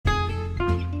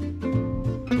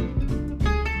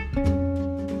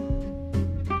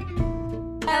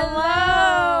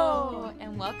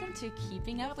to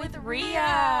Keeping Up with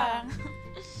Rhea.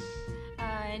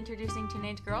 Introducing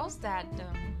teenage girls that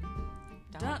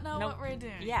don't know what we're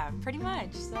doing. Yeah, pretty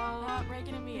much. So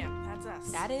Reagan and Mia, that's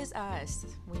us. That is us.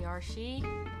 We are she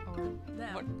or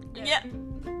them. What? Yeah.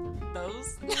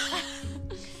 Those.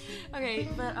 Okay,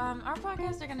 but our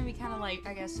podcasts are gonna be kind of like,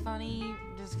 I guess, funny,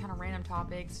 just kind of random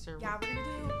topics. Or yeah,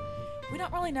 we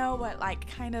don't really know what like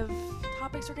kind of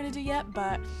topics we're gonna do yet,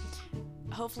 but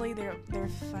hopefully they're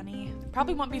funny.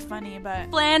 Probably won't be funny,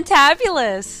 but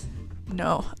Plantabulous.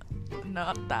 No,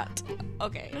 not that.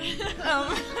 Okay.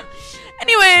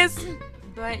 Anyways,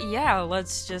 but yeah,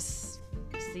 let's just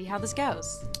see how this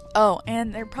goes. Oh,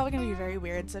 and they're probably gonna be very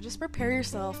weird, so just prepare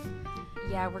yourself.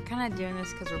 Yeah, we're kind of doing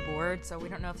this because we're bored, so we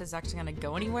don't know if this is actually going to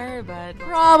go anywhere, but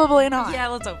probably not. Yeah,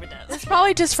 let's hope it does. It's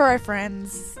probably just for our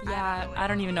friends. Yeah, I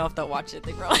don't even know if they'll watch it.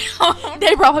 They probably won't.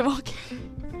 They probably won't.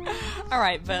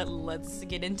 Alright, but let's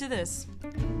get into this.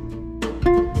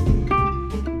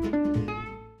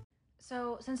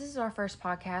 So, since this is our first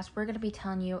podcast, we're going to be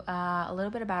telling you a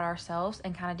little bit about ourselves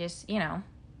and kind of just,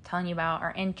 telling you about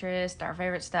our interests, our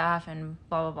favorite stuff, and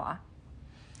blah, blah, blah.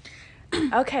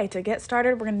 Okay, to get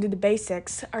started, we're going to do the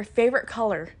basics. Our favorite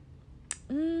color.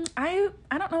 I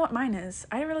don't know what mine is.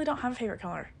 I really don't have a favorite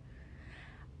color.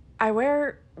 I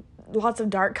wear lots of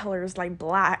dark colors like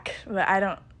black, but I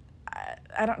don't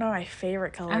know my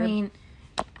favorite color. I mean,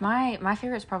 my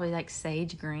favorite's probably like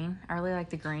sage green. I really like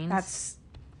the greens.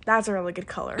 That's a really good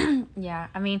color. Yeah,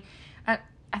 I mean, I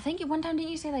think at one time,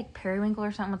 didn't you say like periwinkle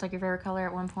or something was like your favorite color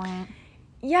at one point?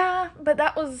 Yeah, but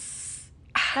that was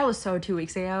so 2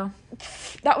 weeks ago.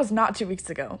 That was not 2 weeks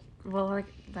ago. Well, like,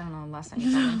 I don't know, last time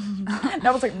you told me.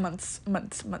 That was like months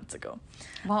ago.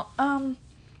 Well, I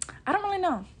don't really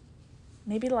know.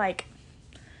 Maybe like,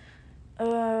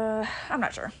 I'm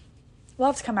not sure. We'll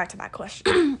have to come back to that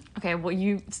question. Okay, well,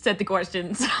 you said the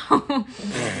question, so.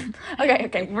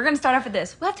 Okay. We're going to start off with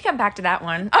this. We'll have to come back to that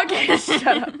one. Okay, shut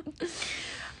up.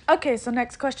 Okay, so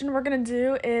next question we're going to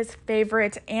do is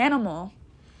favorite animal.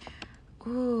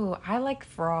 Ooh, I like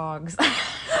frogs.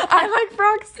 I like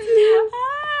frogs too.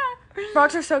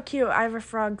 Frogs are so cute. I have a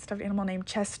frog stuffed animal named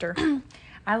Chester.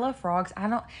 I love frogs. I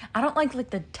don't like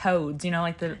the toads,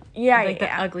 like the the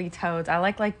ugly toads. I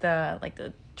like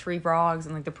the tree frogs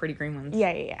and like the pretty green ones.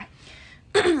 Yeah.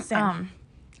 Same.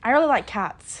 I really like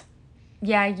cats.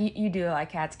 Yeah, you do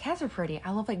like cats. Cats are pretty. I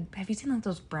love have you seen like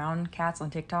those brown cats on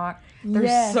TikTok?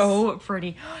 They're so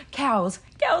pretty. Cows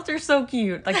are so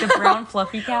cute. Like the brown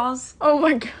fluffy cows. Oh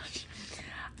my gosh.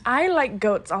 I like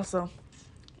goats also.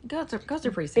 Goats are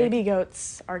pretty sick. Baby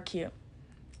goats are cute.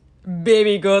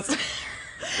 Baby goats.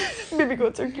 Baby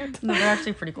goats are cute. No, they're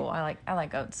actually pretty cool. I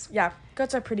like goats. Yeah,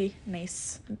 goats are pretty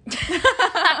nice.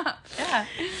 Yeah.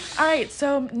 All right,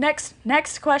 so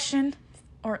next question.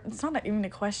 Or it's not even a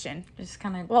question. Just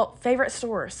kind of... Well, favorite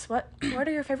stores. What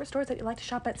are your favorite stores that you like to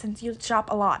shop at since you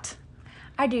shop a lot?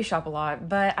 I do shop a lot,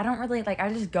 but I don't really,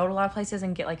 I just go to a lot of places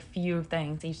and get, few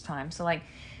things each time. So, I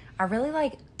really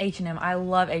like H&M. I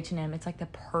love H&M. It's, the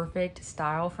perfect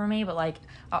style for me, but, I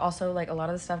also, a lot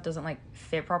of the stuff doesn't,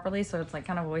 fit properly, so it's,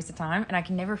 kind of a waste of time, and I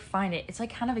can never find it. It's,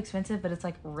 kind of expensive, but it's,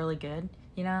 really good,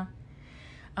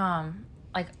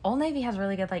 Old Navy has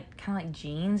really good, kind of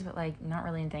jeans, but, not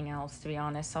really anything else, to be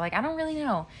honest. So, I don't really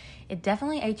know. It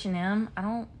definitely H&M.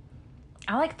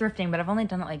 I like thrifting, but I've only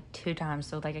done it, 2 times.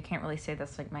 So, I can't really say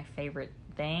that's, my favorite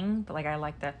thing. But, I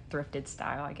like that thrifted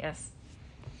style, I guess.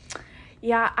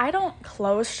 Yeah, I don't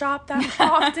clothes shop that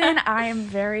often. I am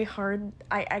very hard.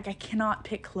 I cannot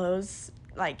pick clothes,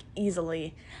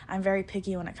 easily. I'm very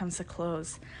picky when it comes to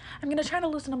clothes. I'm going to try to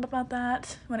loosen up about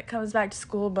that when it comes back to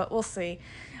school, but we'll see.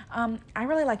 I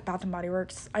really like Bath & Body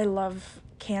Works. I love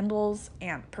candles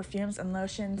and perfumes and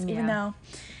lotions, even though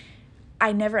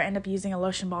I never end up using a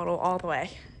lotion bottle all the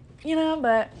way.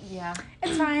 But yeah,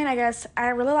 it's fine, I guess. I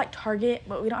really like Target,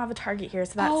 but we don't have a Target here,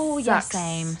 so that sucks. Yeah,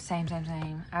 same.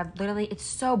 It's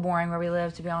so boring where we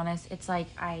live, to be honest. It's I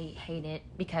hate it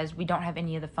because we don't have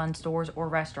any of the fun stores or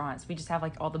restaurants. We just have,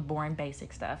 all the boring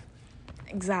basic stuff.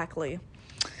 Exactly.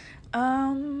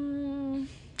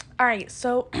 All right,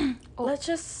 so let's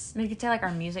just... We could say,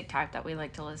 our music type that we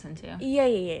like to listen to.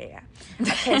 Yeah.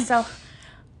 Okay, so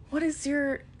what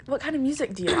kind of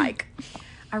music do you like?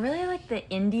 I really like the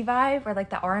indie vibe or,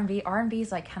 the R&B. R&B is,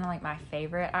 kind of, my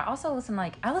favorite. I also listen,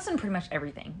 I listen to pretty much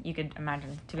everything you could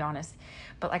imagine, to be honest.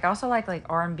 But, I also like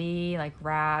R&B,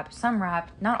 rap, some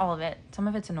rap. Not all of it. Some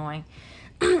of it's annoying.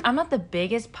 I'm not the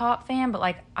biggest pop fan,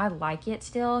 but, I like it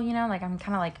still, I'm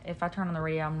kind of, if I turn on the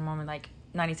radio, I'm normally,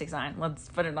 96.9. Let's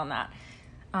put it on that.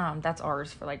 That's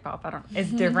ours for pop.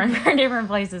 It's different for different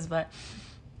places, but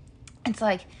it's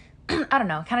I don't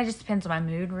know. Kind of just depends on my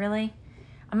mood, really.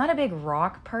 I'm not a big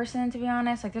rock person, to be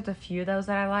honest. Like, there's a few of those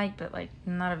that I like, but, like,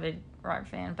 not a big rock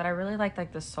fan. But I really like,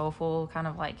 the soulful kind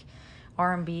of, like,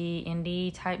 R&B,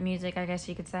 indie type music, I guess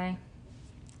you could say.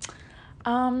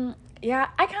 Yeah,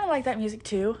 I kind of like that music,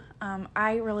 too.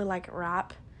 I really like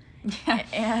rap. Yeah.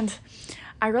 And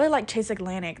I really like Chase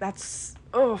Atlantic.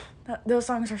 Those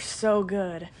songs are so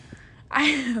good.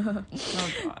 Oh,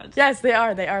 God. Yes, they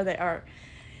are.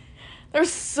 They're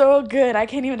so good. I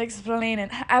can't even explain it.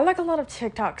 I like a lot of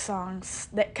TikTok songs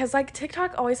because like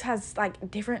TikTok always has like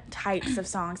different types of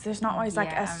songs. There's not always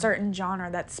like a certain genre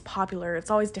that's popular. It's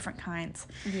always different kinds.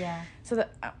 Yeah. So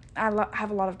that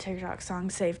have a lot of TikTok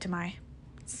songs saved to my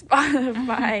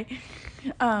Spotify.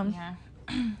 Yeah.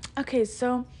 Okay,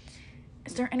 so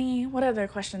is there what other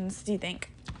questions do you think?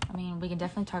 I mean, we can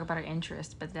definitely talk about our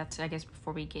interests, but that's, I guess,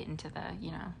 before we get into the,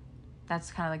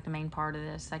 that's kind of like the main part of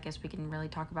this. I guess we can really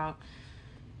talk about,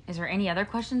 is there any other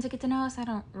questions to get to know us? I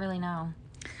don't really know.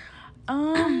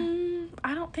 I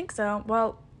don't think so.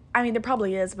 Well, I mean, there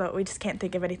probably is, but we just can't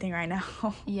think of anything right now.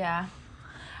 Yeah.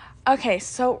 Okay,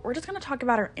 so we're just going to talk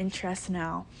about our interests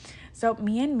now. So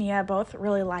me and Mia both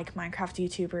really like Minecraft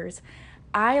YouTubers.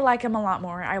 I like them a lot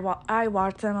more. I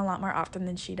watch them a lot more often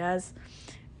than she does.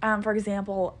 For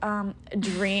example,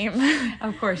 Dream.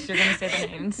 Of course, you're going to say the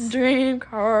names. Dream,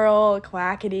 Carl,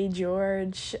 Quackity,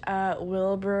 George,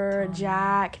 Wilbur,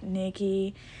 Jack,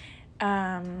 Nikki,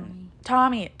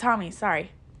 Tommy,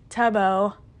 sorry,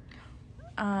 Tubbo.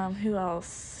 Who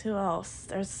else?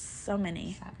 There's so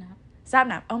many.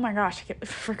 Sapnap. Oh my gosh, I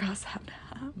forgot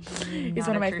Sapnap. He's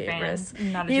one of my favorites.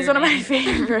 He's one of my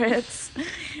favorites.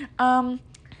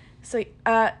 So,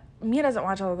 Mia doesn't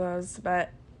watch all of those,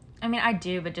 but... I mean, I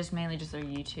do, but just mainly just their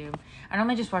YouTube. I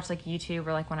normally just watch, like, YouTube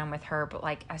or, like, when I'm with her, but,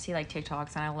 like, I see, like,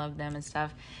 TikToks, and I love them and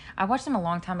stuff. I watched them a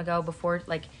long time ago before,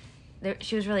 like,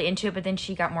 she was really into it, but then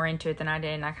she got more into it than I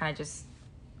did, and I kind of just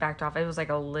backed off. It was, like,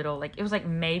 a little, like, it was, like,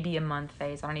 maybe a month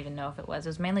phase. I don't even know if it was. It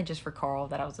was mainly just for Carl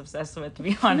that I was obsessed with, to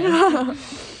be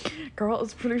honest. Carl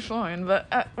is pretty fun,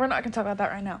 but we're not going to talk about that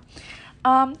right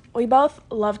now. We both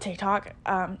love TikTok.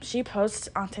 She posts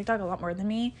on TikTok a lot more than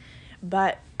me.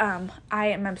 But I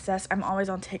am obsessed. I'm always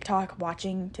on TikTok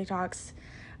watching TikToks.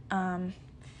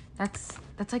 That's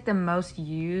like the most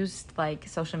used like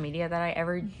social media that I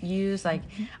ever use. Like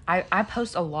I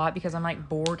post a lot because I'm like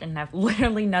bored and have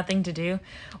literally nothing to do,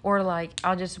 or like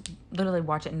I'll just literally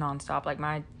watch it nonstop. Like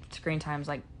my screen time's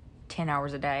like 10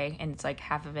 hours a day, and it's like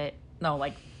half of it, no,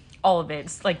 like all of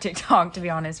it's like TikTok, to be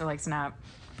honest, or like Snap.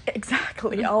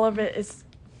 Exactly, all of it is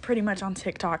pretty much on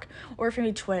TikTok, or if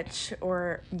maybe Twitch,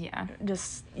 or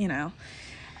just me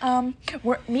and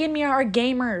Mia are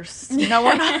gamers.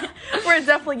 We're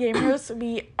definitely gamers.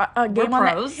 We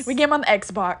we game on the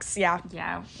Xbox. Yeah,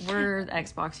 we're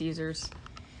Xbox users.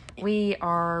 We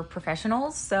are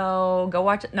professionals, so go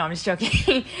watch it. No, I'm just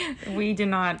joking. We do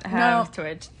not have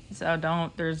Twitch, so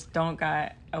don't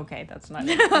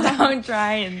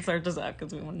try and search us up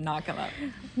because we will not come up.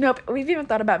 Nope, we've even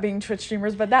thought about being Twitch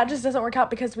streamers, but that just doesn't work out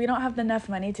because we don't have enough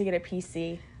money to get a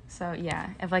PC. So yeah,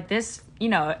 if like this,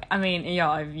 I mean,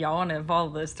 y'all, if y'all want to follow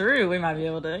this through, we might be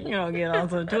able to, get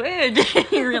onto Twitch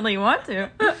if you really want to.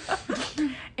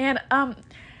 And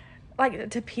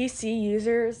like to PC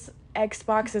users,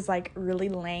 Xbox is like really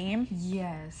lame.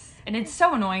 Yes, and it's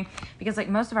so annoying because like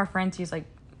most of our friends use like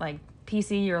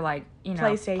PC or like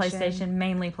PlayStation,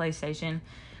 mainly PlayStation,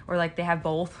 or like they have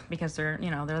both because they're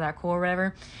they're that cool or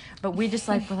whatever. But we just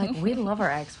like we love our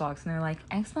Xbox, and they're like,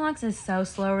 Xbox is so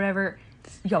slow or whatever.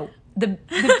 Yo, the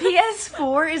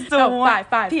PS4 is the one.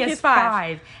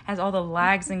 PS5 has all the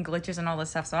lags and glitches and all this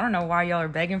stuff. So I don't know why y'all are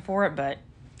begging for it, but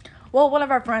well, one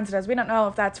of our friends does. We don't know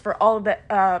if that's for all of the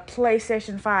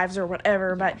PlayStation 5s or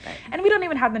whatever, but and we don't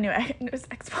even have the newest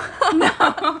Xbox.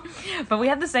 No, but we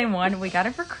have the same one. We got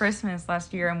it for Christmas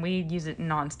last year, and we use it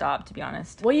nonstop, to be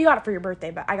honest. Well, you got it for your birthday,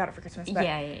 but I got it for Christmas. But,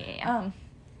 yeah.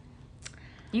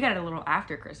 You got it a little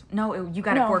after Christmas. No, you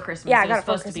got it for Christmas. Yeah, I got it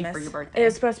for Christmas. It was supposed to be for your birthday. It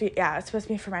was supposed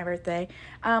to be for my birthday.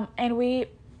 And we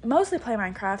mostly play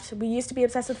Minecraft. We used to be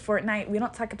obsessed with Fortnite. We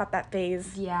don't talk about that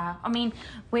phase. Yeah, I mean,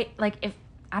 if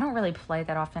I don't really play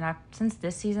that often. Since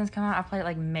this season's come out, I've played it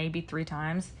like maybe 3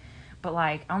 times. But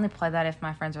like, I only play that if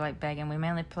my friends are like begging. We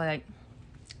mainly play like,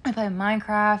 I play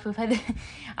Minecraft. We play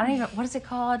what is it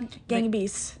called? Gang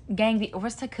Beasts.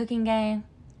 What's the cooking game?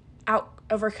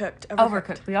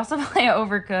 Overcooked. We also play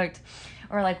Overcooked.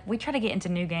 Or like, we try to get into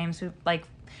new games.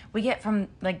 We get from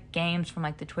like games from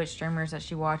like the Twitch streamers that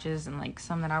she watches and like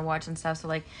some that I watch and stuff. So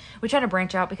like we try to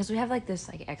branch out because we have like this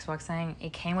like Xbox thing.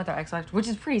 It came with our Xbox, which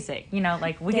is pretty sick.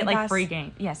 Like we get like free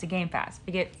game. Yes, a Game Pass.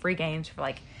 We get free games for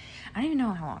like, I don't even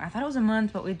know how long. I thought it was a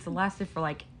month, but it's lasted for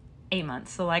like 8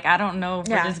 months. So, like, I don't know if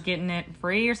we're just getting it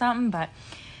free or something, but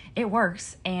it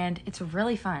works, and it's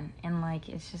really fun. And, like,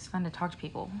 it's just fun to talk to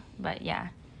people. But, yeah,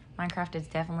 Minecraft is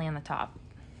definitely on the top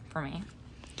for me.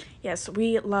 Yes,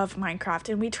 we love Minecraft,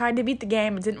 and we tried to beat the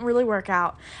game. It didn't really work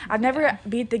out. I've never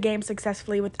beat the game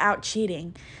successfully without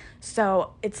cheating.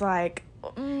 So, it's like...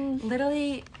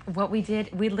 Literally, what we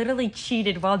did, we literally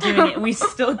cheated while doing it, and we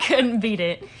still couldn't beat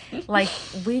it. Like,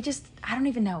 I don't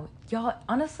even know. Y'all,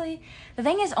 honestly, the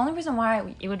thing is, only reason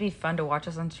why it would be fun to watch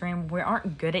us on stream, we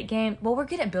aren't good at games. Well, we're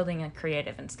good at building a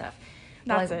creative and stuff.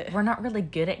 That's like, it. We're not really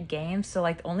good at games, so,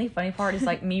 like, the only funny part is,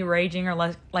 like, me raging or,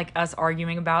 like, us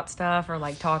arguing about stuff or,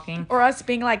 like, talking. Or us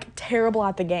being, like, terrible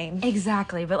at the game.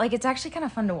 Exactly. But, like, it's actually kind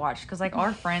of fun to watch because, like,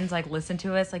 our friends, like, listen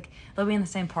to us. Like, they'll be in the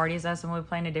same party as us and we'll be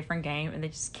playing a different game and they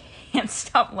just can't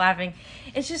stop laughing.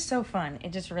 It's just so fun.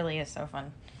 It just really is so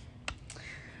fun.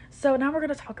 So now we're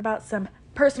going to talk about some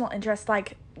personal interests,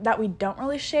 like, that we don't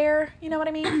really share. You know what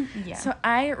I mean? Yeah. So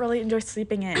I really enjoy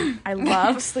sleeping in. I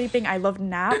love sleeping. I love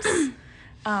naps.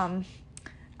 I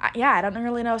don't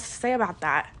really know what to say about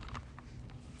that.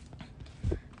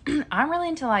 I'm really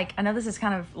into, like, I know this is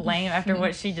kind of lame after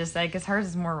what she just said because hers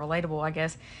is more relatable, I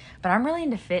guess. But I'm really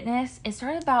into fitness. It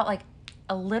started about, like,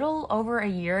 a little over a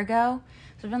year ago.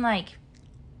 So it's been, like,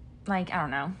 I don't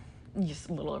know. Just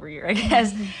a little over a year, I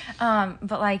guess.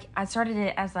 But, like, I started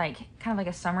it as, like, kind of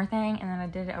like a summer thing. And then I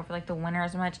did it over, like, the winter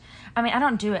as much. I mean, I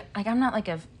don't do it. Like, I'm not, like,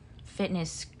 a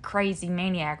fitness crazy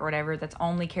maniac or whatever that's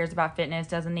only cares about fitness,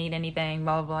 doesn't need anything,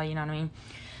 blah, blah, blah, you know what I mean?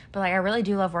 But, like, I really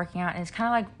do love working out, and it's kind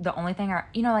of, like, the only thing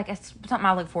like, it's something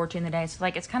I look forward to in the day. So,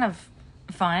 like, it's kind of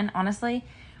fun, honestly.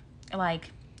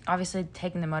 Like, obviously,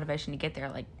 taking the motivation to get there,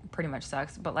 like, pretty much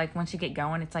sucks. But, like, once you get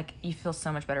going, it's, like, you feel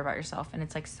so much better about yourself, and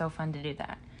it's, like, so fun to do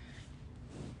that.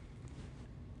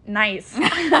 Nice.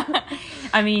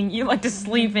 I mean, you like to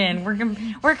sleep in.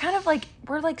 We're kind of, like,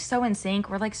 we're, like, so in sync.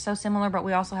 We're, like, so similar, but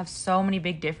we also have so many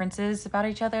big differences about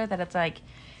each other that it's, like,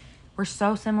 we're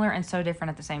so similar and so different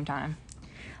at the same time.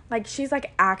 Like, she's,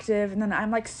 like, active, and then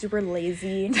I'm, like, super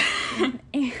lazy.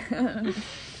 And,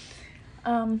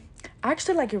 I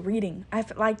actually like reading.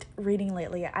 I've liked reading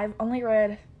lately. I've only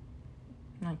read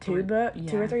Like two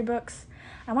or three books.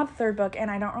 I'm on the third book, and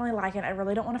I don't really like it. I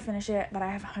really don't want to finish it, but I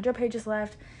have 100 pages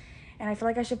left, and I feel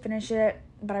like I should finish it,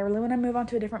 but I really want to move on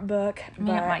to a different book. I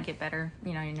mean, it might get better.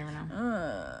 You know, you never know.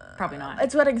 Probably not.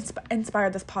 It's what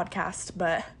inspired this podcast,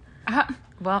 but...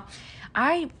 Well,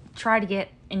 I try to get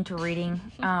into reading.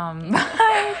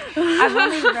 I've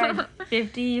only read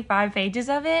 55 pages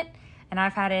of it, and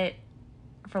I've had it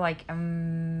for, like, a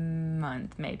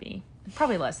month, maybe.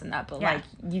 Probably less than that, but, like,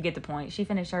 you get the point. She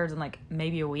finished hers in, like,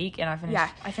 maybe a week, and I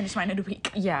finished mine in a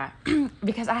week. Yeah,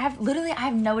 because I have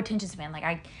no attention span.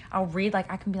 Like, I'll read,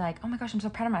 like, I can be like, oh my gosh, I'm so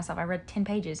proud of myself. I read 10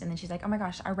 pages, and then she's like, oh my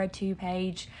gosh, I read to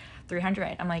page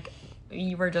 300. I'm like,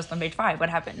 you were just on page 5. What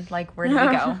happened? Like, where did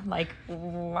we go? Like,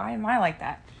 why am I like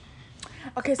that?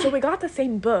 Okay, so we got the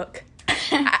same book,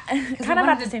 kind of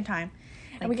at the same time,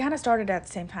 and we kind of started at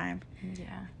the same time. Yeah.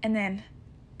 And then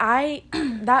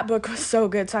that book was so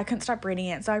good, so I couldn't stop reading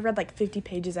it. So I read, like, 50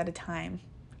 pages at a time,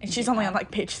 and she's only on,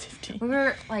 like, page 50.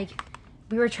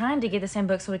 We were trying to get the same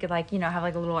book so we could, like, you know, have,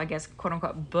 like, a little, I guess, quote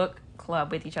unquote book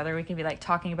club with each other. We could be, like,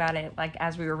 talking about it, like,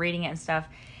 as we were reading it and stuff.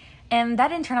 And that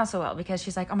didn't turn out so well because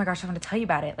she's like, oh my gosh, I want to tell you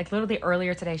about it. Like, literally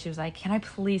earlier today, she was like, can I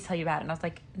please tell you about it? And I was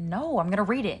like, no, I'm going to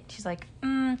read it. She's like,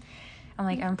 I'm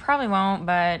like, I probably won't,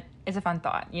 but it's a fun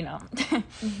thought, you know.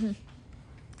 Mm-hmm.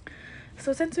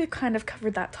 So since we've kind of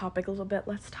covered that topic a little bit,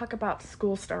 let's talk about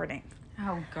school starting.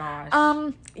 Oh,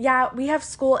 gosh. Yeah, we have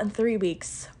school in 3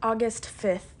 weeks. August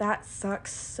 5th. That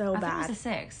sucks so bad. I thought it was the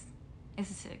 6th.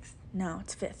 It's the 6th. No,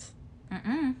 it's 5th.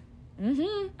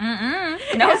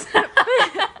 No, it's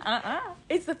not.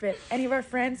 It's the 5th. Any of our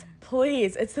friends,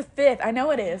 please, it's the 5th. I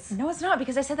know it is. No, it's not,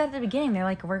 because I said that at the beginning. They're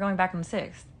like, we're going back on the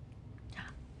 6th.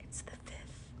 It's the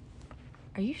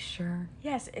 5th. Are you sure?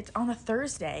 Yes, it's on a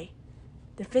Thursday.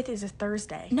 The 5th is a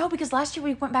Thursday. No, because last year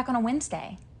we went back on a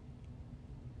Wednesday.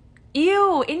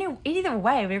 Ew. Either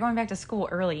way, we were going back to school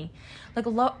early. Like,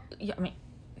 I mean,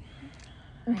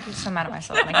 I'm just so mad at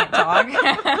myself and I can't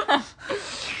talk.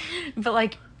 But,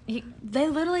 like, they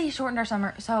literally shortened our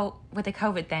summer. So, with the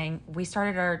COVID thing, we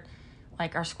started our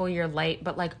school year late.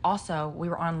 But, like, also, we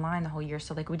were online the whole year.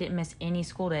 So, like, we didn't miss any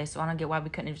school days. So, I don't get why we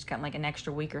couldn't have just gotten, like, an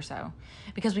extra week or so.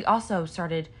 Because we also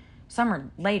started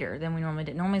summer later than we normally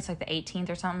did. Normally, it's, like, the 18th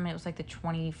or something. It was, like, the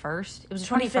 21st. It was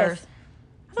the 21st. I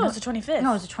thought it was the 25th. No,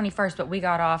 it was the 21st. But we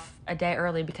got off a day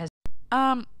early because...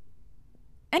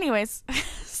 Anyways.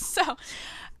 So,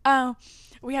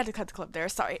 we had to cut the clip there.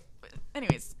 Sorry.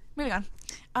 Anyways, moving on.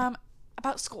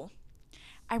 About school.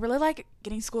 I really like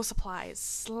getting school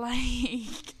supplies,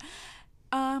 like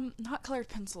not colored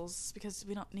pencils because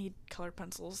we don't need colored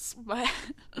pencils, but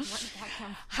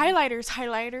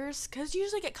highlighters, because you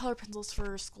usually get colored pencils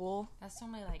for school. That's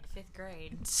only like 5th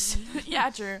grade. Yeah,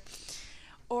 true.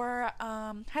 Or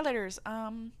highlighters,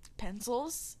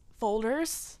 pencils,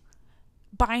 folders,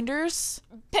 binders,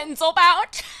 Pencil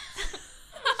pouch.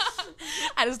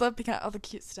 I just love picking out all the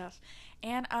cute stuff.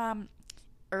 And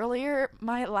earlier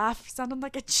my laugh sounded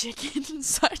like a chicken,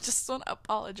 so I just want to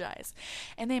apologize.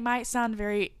 And they might sound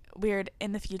very weird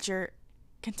in the future.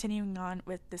 Continuing on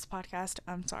with this podcast,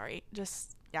 I'm sorry.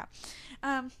 Just yeah.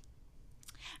 I'm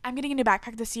getting a new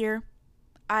backpack this year.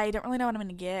 I don't really know what I'm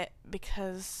gonna get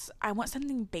because I want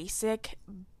something basic.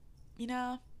 You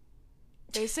know,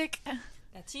 basic.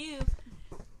 That's you.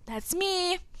 That's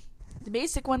me. The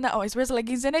basic one that always wears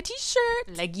leggings and a t-shirt.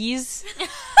 Leggies.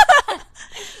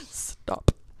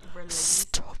 Stop.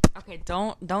 Stop. Okay,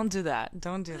 don't do that.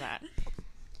 Don't do that.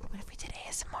 What if we did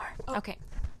ASMR? Oh. Okay.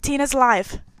 Tina's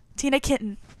live. Tina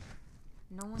Kitten.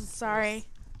 No one's Sorry.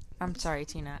 I'm sorry,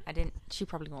 Tina. She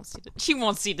probably won't see this. She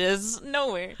won't see this.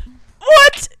 No way.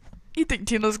 What? You think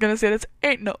Tina's gonna say this?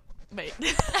 Ain't no. Wait.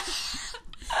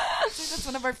 That's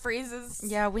one of our phrases.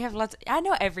 Yeah, we have lots. I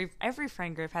know every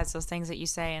friend group has those things that you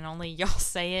say, and only y'all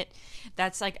say it.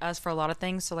 That's like us for a lot of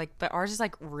things. So like, but ours is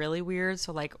like really weird.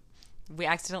 So like, we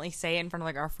accidentally say it in front of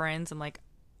like our friends, and like,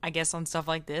 I guess on stuff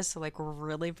like this. So like, we're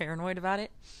really paranoid about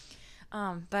it.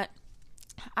 But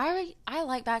I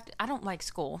like I don't like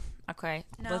school. Okay,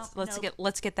 No,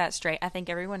 let's get that straight. I think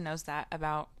everyone knows that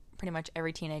about pretty much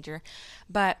every teenager,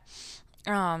 but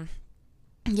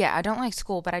yeah, I don't like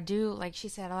school, but I do, like she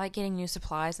said, I like getting new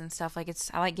supplies and stuff. Like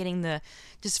I like getting the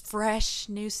just fresh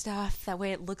new stuff. That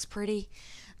way it looks pretty.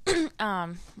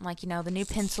 Like, you know, the new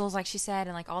pencils, like she said,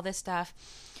 and like all this stuff.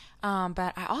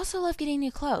 But I also love getting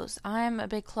new clothes. I'm a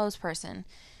big clothes person.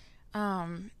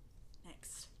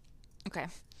 Next. Okay.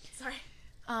 Sorry.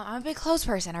 I'm a big clothes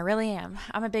person. I really am.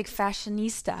 I'm a big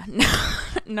fashionista.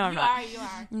 No, I'm not. You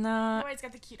are. No. You always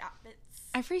got the cute outfits.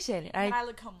 I appreciate it. And I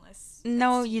look homeless.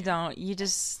 No, you don't. You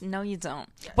just... No, you don't.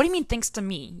 Yes. What do you mean, thanks to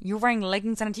me? You're wearing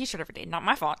leggings and a t-shirt every day. Not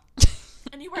my fault.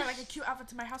 And you wear like a cute outfit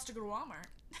to my house to go to Walmart.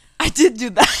 I did do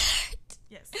that.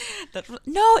 Yes.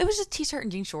 No, it was just t-shirt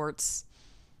and jean shorts.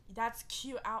 That's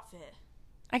cute outfit.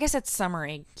 I guess it's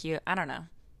summery cute. I don't know.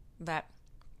 But...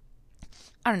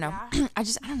 I don't know. Yeah. I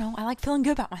don't know. I like feeling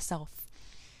good about myself.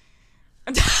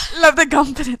 Love the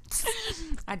confidence.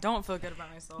 I don't feel good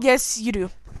about myself. Yes, you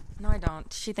do. No, I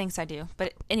don't. She thinks I do.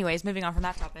 But anyways, moving on from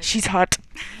that topic. She's hot.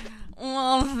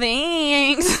 Well,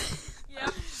 thanks. Yeah,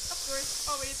 of course,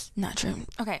 always. Not true.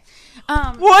 Okay.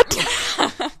 What?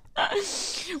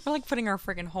 We're like putting our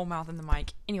friggin' whole mouth in the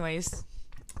mic. Anyways.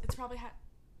 It's probably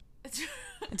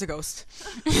It's a ghost.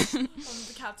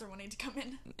 The cats are wanting to come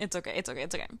in. It's okay.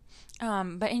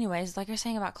 But anyways, like I was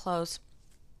saying about clothes,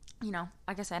 you know,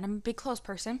 like I said, I'm a big clothes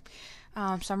person.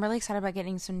 So I'm really excited about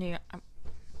getting some new...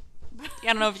 I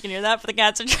don't know if you can hear that, but the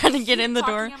cats are trying to get in the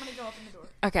door. I'm gonna go open the door.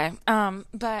 Okay.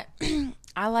 But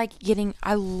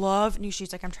I love new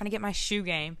shoes. Like, I'm trying to get my shoe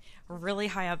game really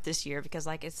high up this year because,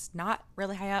 like, it's not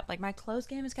really high up. Like, my clothes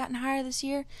game has gotten higher this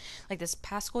year, like this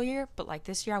past school year. But, like,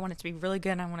 this year I want it to be really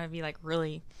good and I want to be, like,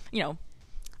 really, you know,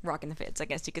 rocking the fits, I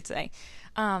guess you could say.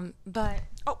 But...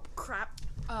 Oh, crap.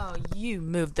 Oh, you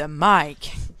moved the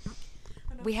mic.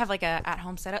 We have like a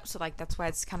at-home setup, so like that's why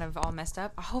it's kind of all messed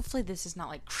up. Hopefully this is not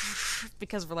like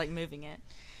because we're like moving it.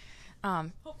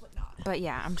 Hopefully not. But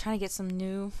yeah, I'm trying to get some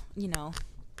new, you know.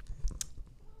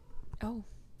 Oh,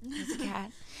 there's a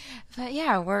cat. But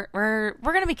yeah, we're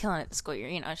gonna be killing it this school year.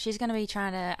 You know, she's gonna be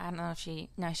trying to. I don't know if she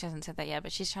hasn't said that yet,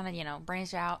 but she's trying to, you know,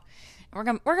 branch out. We're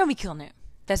gonna be killing it.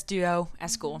 Best duo at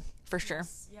school for sure.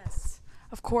 Yes.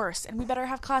 Of course. And we better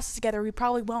have classes together. We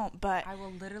probably won't, but... I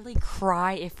will literally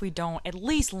cry if we don't. At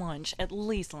least lunch.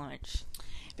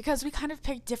 Because we kind of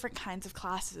pick different kinds of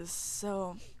classes,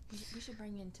 so... We should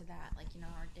bring into that, like, you know,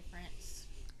 our difference.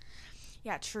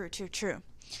 Yeah, true.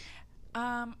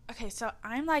 Okay, so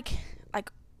I'm like...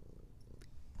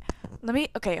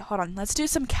 Okay, hold on. Let's do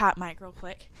some cat mic real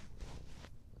quick.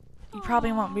 You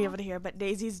probably won't be able to hear, but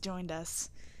Daisy's joined us.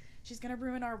 She's going to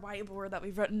ruin our whiteboard that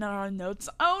we've written in our notes.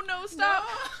 Oh, no, stop.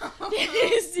 No.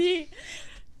 Daisy.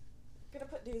 I'm going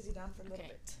to put Daisy down for a little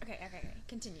bit. Okay.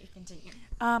 Continue.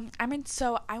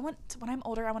 When I'm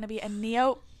older, I want to be a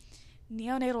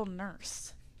neonatal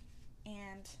nurse.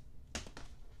 And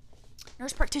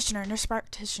nurse practitioner.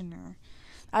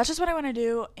 That's just what I want to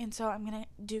do. And so I'm going to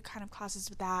do kind of classes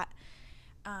with that.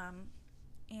 And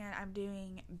I'm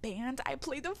doing band. I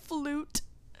play the flute.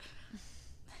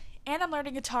 And I'm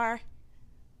learning guitar.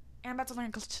 And I'm about to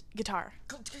learn guitar.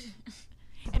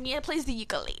 And Mia plays the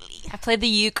ukulele. I play the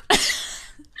uke.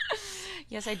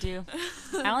 Yes, I do.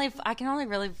 I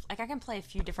can play a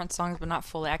few different songs, but not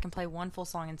fully. I can play one full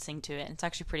song and sing to it. It's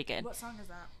actually pretty good. What song is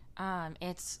that?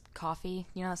 It's Coffee.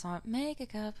 You know that song? Make a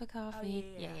cup of coffee.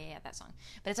 Oh, yeah, that song.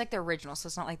 But it's like the original, so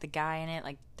it's not like the guy in it.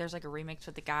 Like, there's like a remix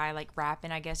with the guy like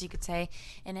rapping, I guess you could say,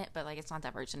 in it. But like, it's not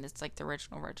that version. It's like the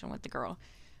original version with the girl.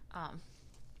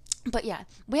 But yeah,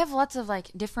 we have lots of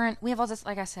like we have all this,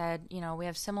 like I said, you know, we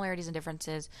have similarities and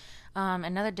differences.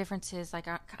 Another difference is like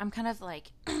I'm kind of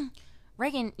like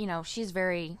Reagan, you know, she's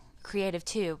very creative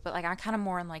too, but like I'm kind of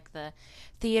more in like the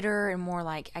theater and more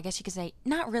like, I guess you could say,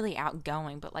 not really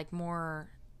outgoing, but like more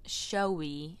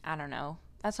showy. I don't know.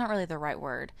 That's not really the right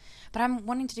word. But I'm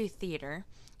wanting to do theater,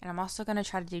 and I'm also going to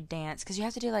try to do dance, because you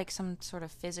have to do like some sort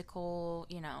of physical,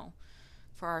 you know,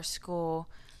 for our school.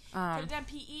 Could have done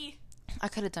PE. I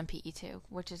could have done PE too,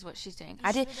 which is what she's doing.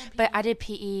 I did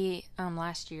PE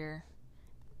last year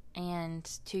and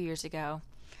 2 years ago.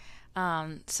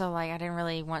 So like I didn't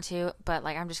really want to, but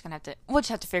like I'm just gonna we'll just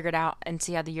have to figure it out and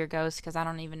see how the year goes, because I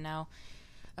don't even know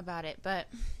about it. But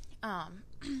I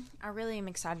really am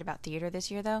excited about theater this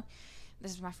year, though.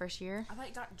 This is my first year. I thought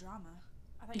you got drama.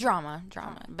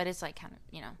 Drama, but it's like kind of,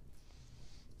 you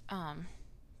know.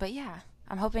 But yeah,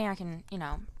 I'm hoping I can, you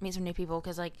know, meet some new people,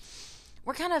 because like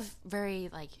we're kind of very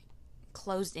like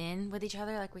closed in with each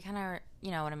other. Like we kind of, you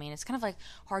know what I mean? It's kind of like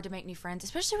hard to make new friends,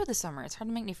 especially with the summer. It's hard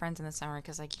to make new friends in the summer,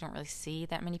 because like you don't really see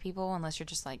that many people unless you're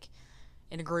just like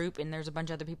in a group and there's a bunch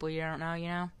of other people you don't know, you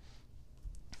know?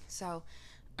 So,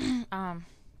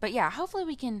 but yeah, hopefully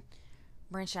we can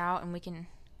branch out and we can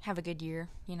have a good year,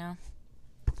 you know?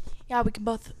 Yeah, we can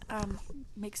both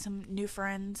make some new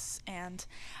friends, and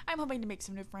I'm hoping to make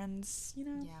some new friends, you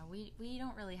know? Yeah, we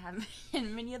don't really have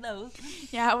many of those.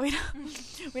 Yeah, we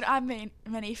don't have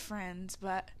many friends,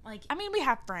 but, like, I mean, we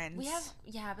have friends.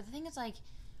 But the thing is, like,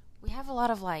 we have a lot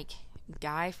of, like,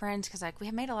 guy friends, because, like, we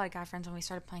have made a lot of guy friends when we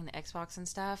started playing the Xbox and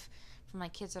stuff from,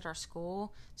 like, kids at our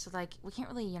school, so, like, we can't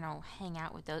really, you know, hang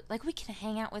out with those. Like, we can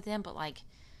hang out with them, but, like,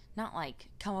 not, like,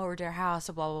 come over to our house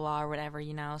or blah, blah, blah, or whatever,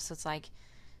 you know? So it's, like,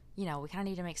 you know, we kind of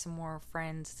need to make some more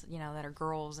friends, you know, that are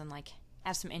girls and, like,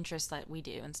 have some interests that we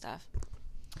do and stuff.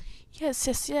 Yes.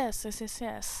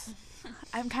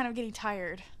 I'm kind of getting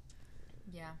tired.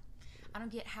 Yeah. I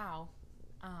don't get how.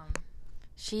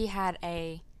 She had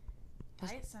a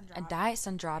diet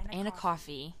sun drop and a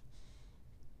coffee.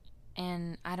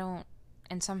 And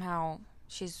and somehow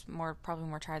she's probably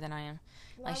more tired than I am.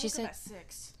 Well, like I she woke said, up at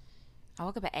 6. I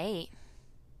woke up at 8.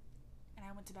 And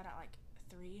I went to bed at like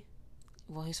 3.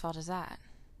 Well, whose fault is that?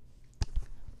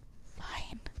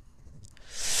 Mine.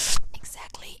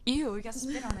 Exactly. Ew, we got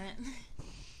spit on it.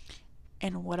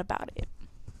 And what about it?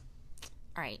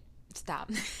 Alright, stop.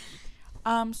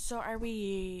 So are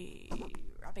we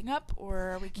wrapping up,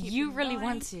 or are we keeping You really going?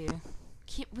 want to.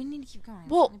 We need to keep going.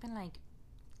 Well, it's been like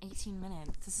 18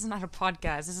 minutes. This is not a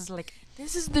podcast.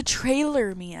 This is the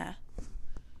trailer, Mia.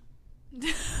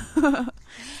 This is the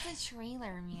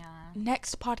trailer, Mia.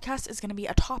 Next podcast is going to be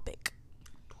a topic.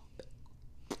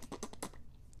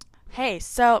 Hey,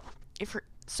 so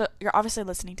you're obviously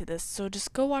listening to this, so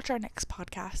just go watch our next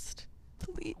podcast,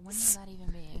 please. When will that even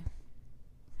be?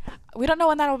 We don't know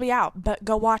when that'll be out, but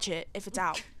go watch it if it's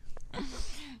out.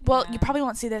 Well, you probably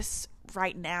won't see this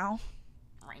right now.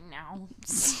 Right now.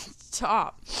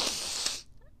 Stop.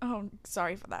 Oh,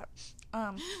 sorry for that.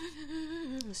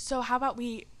 So how about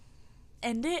we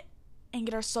end it and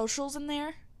get our socials in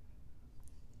there?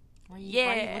 Why are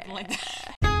you looking like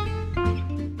that?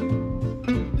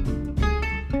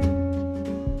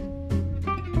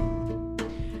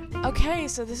 Okay,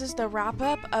 so this is the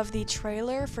wrap-up of the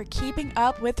trailer for Keeping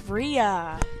Up with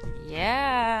Rhea.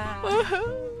 Yeah.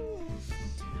 Woohoo!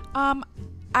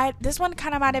 This one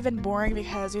kind of might have been boring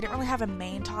because we didn't really have a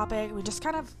main topic. We just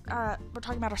kind of we're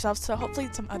talking about ourselves, so hopefully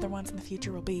some other ones in the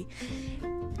future will be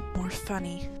more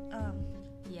funny.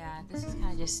 Yeah, this is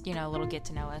kind of just, you know, a little get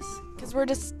to know us. Because we're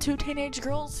just two teenage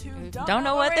girls who don't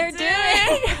know what they're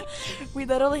doing. We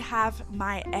literally have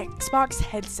my Xbox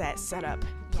headset set up,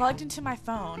 plugged into my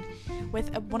phone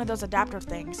with one of those adapter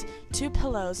things, 2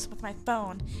 pillows with my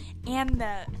phone, and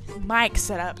the mic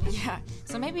set up. Yeah.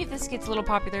 So maybe if this gets a little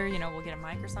popular, you know, we'll get a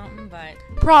mic or something, but...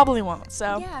 Probably won't,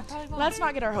 so... Yeah, probably won't. Let's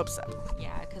not get our hopes up.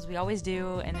 Yeah, because we always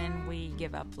do, and then we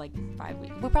give up, like, 5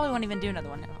 weeks. We probably won't even do another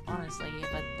one, honestly,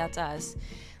 but that's us.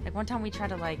 Like, one time we tried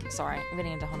to, like... Sorry, I'm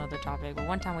getting into a whole other topic, but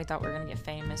one time we thought we were going to get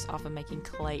famous off of making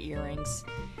clay earrings.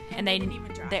 And they didn't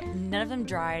even dry. None of them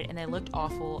dried, and they looked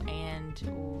awful,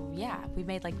 and... yeah, we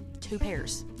made, like, 2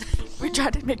 pairs. We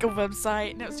tried to make a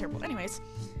website, and it was terrible. Anyways,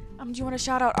 do you want to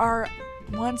shout out our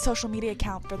one social media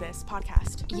account for this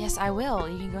podcast. Yes, I will.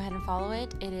 You can go ahead and follow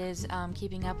it. It is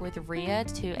Keeping Up with Rhea,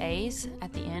 2 A's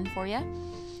at the end for you.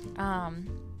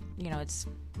 It's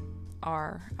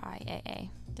RIAA.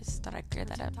 Just thought I'd clear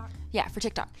that up. Yeah, for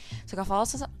TikTok. So go follow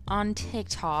us on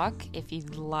TikTok if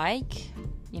you'd like.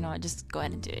 Just go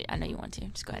ahead and do it. I know you want to.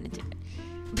 Just go ahead and do it.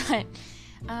 But,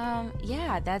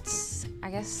 that's,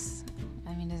 I guess,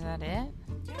 is that it?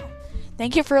 Yeah.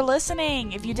 Thank you for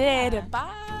listening. If you did, bye.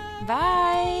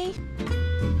 Bye.